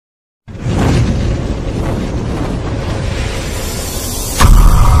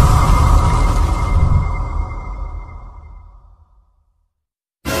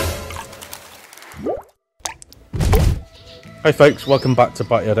Hi folks, welcome back to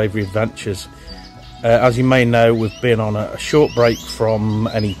Backyard Aviary Adventures. As you may know, we've been on a short break from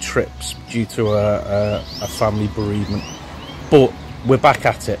any trips due to a family bereavement, but we're back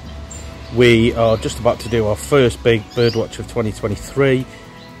at it. We are just about to do our first big birdwatch of 2023.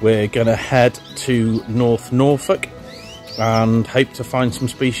 We're going to head to Norfolk and hope to find some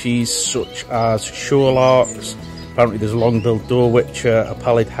species such as shorelarks. Apparently there's a long-billed dorwitcher, a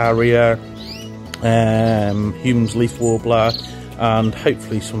pallid harrier, Hume's leaf warbler, and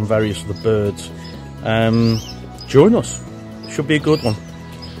hopefully some various other birds. Join us, should be a good one.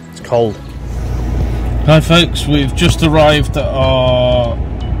 It's cold. Hi folks, we've just arrived at our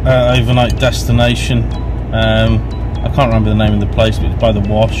overnight destination. I can't remember the name of the place, but it's by the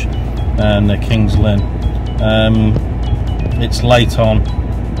Wash and King's Lynn. It's late on,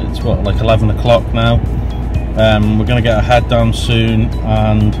 it's what, like 11 o'clock now. We're going to get our head down soon,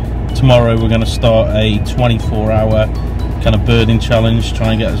 and tomorrow we're going to start a 24-hour kind of birding challenge,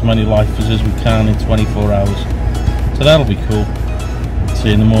 try and get as many lifers as we can in 24 hours. So that'll be cool. See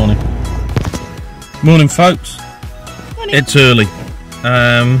you in the morning. Morning folks. Morning. It's early.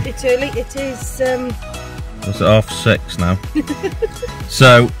 It's early, it is... What's it, 6:30 now?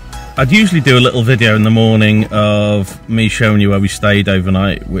 So I'd usually do a little video in the morning of me showing you where we stayed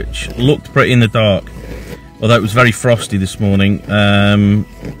overnight, which looked pretty in the dark, although it was very frosty this morning.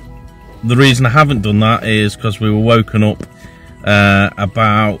 The reason I haven't done that is because we were woken up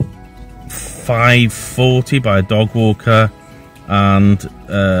about 5:40 by a dog walker, and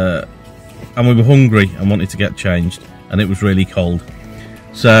we were hungry and wanted to get changed, and it was really cold.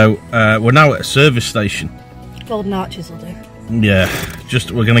 So we're now at a service station. Golden Arches will do. Yeah,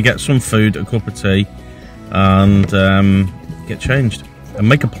 we're going to get some food, a cup of tea, and get changed and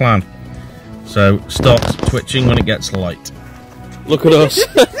make a plan. So start twitching when it gets light. Look at us.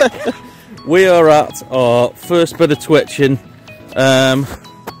 We are at our first bit of twitching.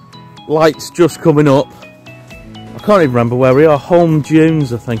 Light's just coming up. I can't even remember where we are. Holme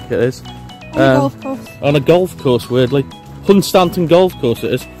Dunes, I think it is. On a golf course. On a golf course, weirdly. Hunstanton Golf Course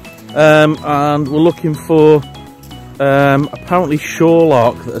it is. And we're looking for apparently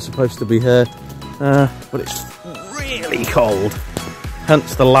shorelark that are supposed to be here. But it's really cold.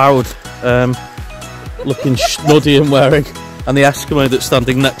 Hence the loud looking snuddy I'm wearing, and the Eskimo that's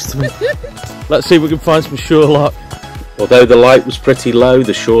standing next to me. Let's see if we can find some shorelark. Although the light was pretty low,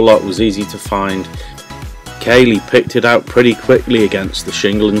 the shorelark was easy to find. Kaylee picked it out pretty quickly against the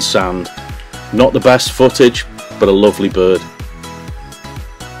shingle and sand. Not the best footage, but a lovely bird.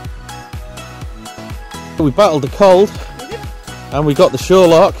 We battled the cold and we got the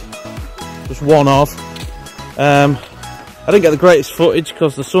shorelark, just one of. I didn't get the greatest footage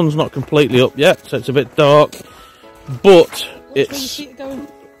because the sun's not completely up yet, so it's a bit dark, but it's...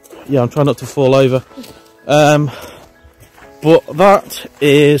 Yeah, I'm trying not to fall over. But that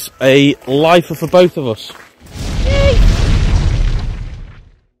is a lifer for both of us. Yay!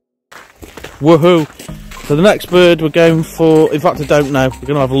 Woohoo! So the next bird we're going for, in fact I don't know, we're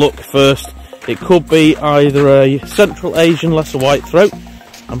going to have a look first. It could be either a Central Asian lesser whitethroat,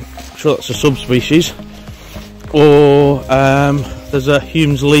 I'm sure that's a subspecies, or there's a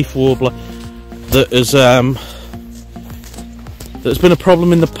Hume's leaf warbler that is that's been a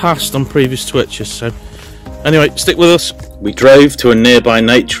problem in the past on previous twitches. So anyway, stick with us. We drove to a nearby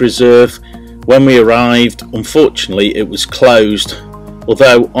nature reserve. When we arrived, unfortunately it was closed,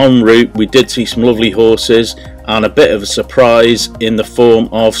 although en route we did see some lovely horses and a bit of a surprise in the form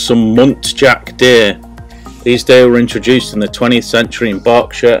of some muntjac deer. These deer were introduced in the 20th century in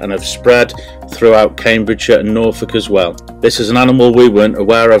Berkshire and have spread throughout Cambridgeshire and Norfolk as well. This is an animal we weren't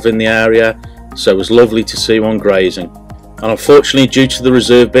aware of in the area, so it was lovely to see one grazing. And unfortunately, due to the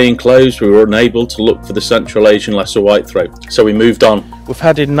reserve being closed, we were unable to look for the Central Asian lesser whitethroat, so we moved on. We've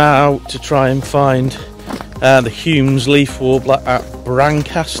headed now to try and find the Hume's leaf warbler at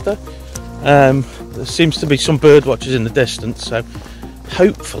Brancaster. There seems to be some bird watchers in the distance, so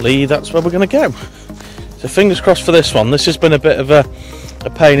hopefully that's where we're going to go. So fingers crossed for this one. This has been a bit of a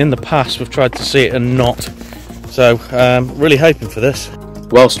pain in the past. We've tried to see it and not, so really hoping for this.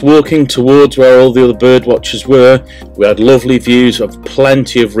 Whilst walking towards where all the other bird watchers were, we had lovely views of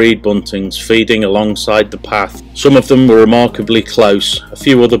plenty of reed buntings feeding alongside the path. Some of them were remarkably close. A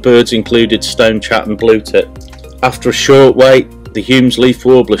few other birds included stonechat and bluetit. After a short wait, the Hume's leaf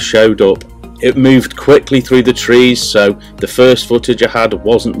warbler showed up. It moved quickly through the trees, so the first footage I had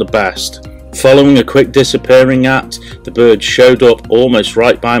wasn't the best. Following a quick disappearing act, the bird showed up almost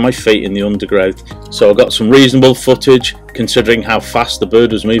right by my feet in the undergrowth, so I got some reasonable footage considering how fast the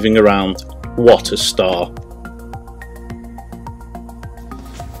bird was moving around. What a star.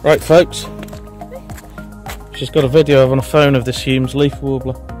 Right folks, She's got a video on a phone of this Hume's leaf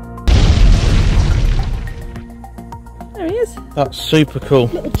warbler. There he is. That's super cool.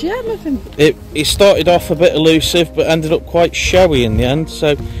 Little gem of him. He started off a bit elusive but ended up quite showy in the end,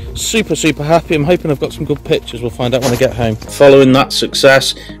 so super happy. I'm hoping I've got some good pictures. We'll find out when I get home. Following that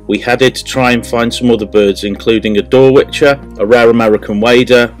success, we headed to try and find some other birds, including a dorwitcher, a rare American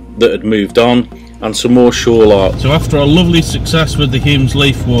wader that had moved on, and some more shorelark. So after a lovely success with the Hume's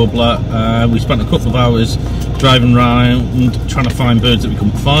leaf warbler, we spent a couple of hours driving around trying to find birds that we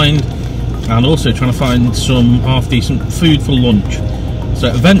couldn't find, and also trying to find some half decent food for lunch. So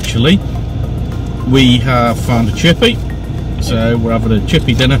eventually we have found a chippy, so we're having a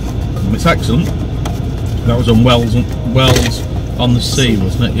chippy dinner, and it's excellent. That was on Wells on the Sea,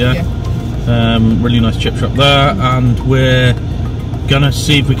 wasn't it? Yeah. Really nice chip shop there, and we're gonna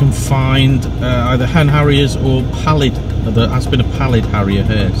see if we can find either hen harriers or pallid. There has been a pallid harrier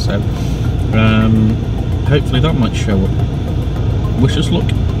here, so hopefully that might show up. Wish us luck.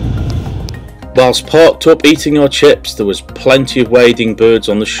 Whilst parked up eating our chips, there was plenty of wading birds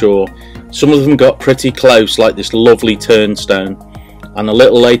on the shore. Some of them got pretty close, like this lovely turnstone, and a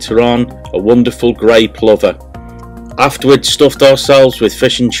little later on a wonderful grey plover. After we'd stuffed ourselves with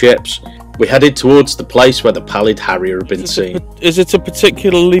fish and chips, we headed towards the place where the pallid harrier had been seen. Is it a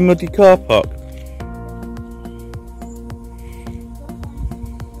particularly muddy car park?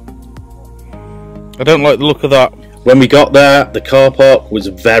 I don't like the look of that. When we got there, the car park was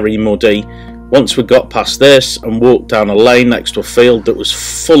very muddy. Once we got past this and walked down a lane next to a field that was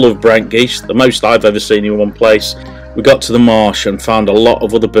full of brent geese, the most I've ever seen in one place, we got to the marsh and found a lot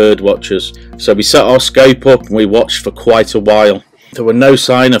of other bird watchers. So we set our scope up and we watched for quite a while. There were no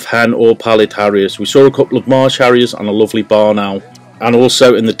sign of hen or pallid harriers. We saw a couple of marsh harriers and a lovely barn owl, and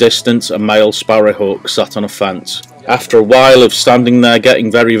also in the distance a male sparrowhawk sat on a fence. After a while of standing there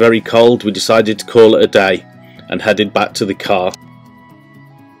getting very cold, we decided to call it a day and headed back to the car.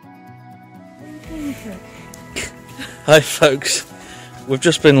 Hi folks, we've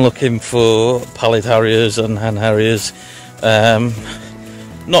just been looking for pallid harriers and hen harriers.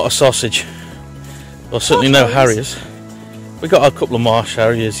 Not a sausage, or certainly no harriers. We got a couple of marsh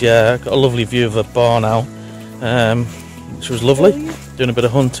harriers, yeah. Got a lovely view of a barn owl, which was lovely, doing a bit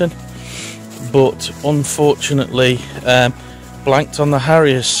of hunting. But unfortunately, blanked on the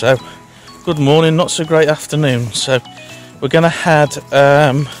harriers, so good morning, not so great afternoon. So we're going to head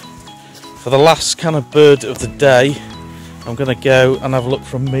for the last kind of bird of the day. I'm going to go and have a look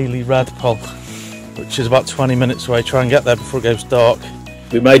for a mealy redpoll, which is about 20 minutes away. Try and get there before it goes dark.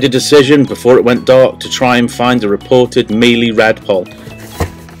 We made a decision before it went dark to try and find the reported mealy redpoll.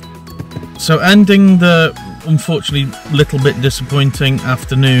 So ending the unfortunately little bit disappointing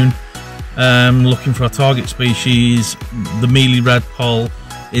afternoon, looking for our target species, the mealy redpoll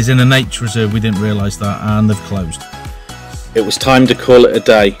is in a nature reserve. We didn't realise that, and they've closed. It was time to call it a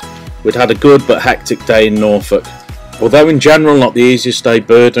day. We'd had a good but hectic day in Norfolk. Although in general not the easiest day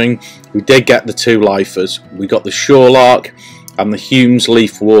birding, we did get the two lifers. We got the shorelark and the Hume's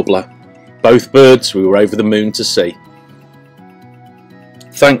leaf warbler. Both birds we were over the moon to see.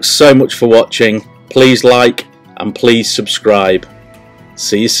 Thanks so much for watching. Please like and please subscribe.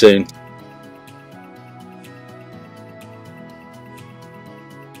 See you soon.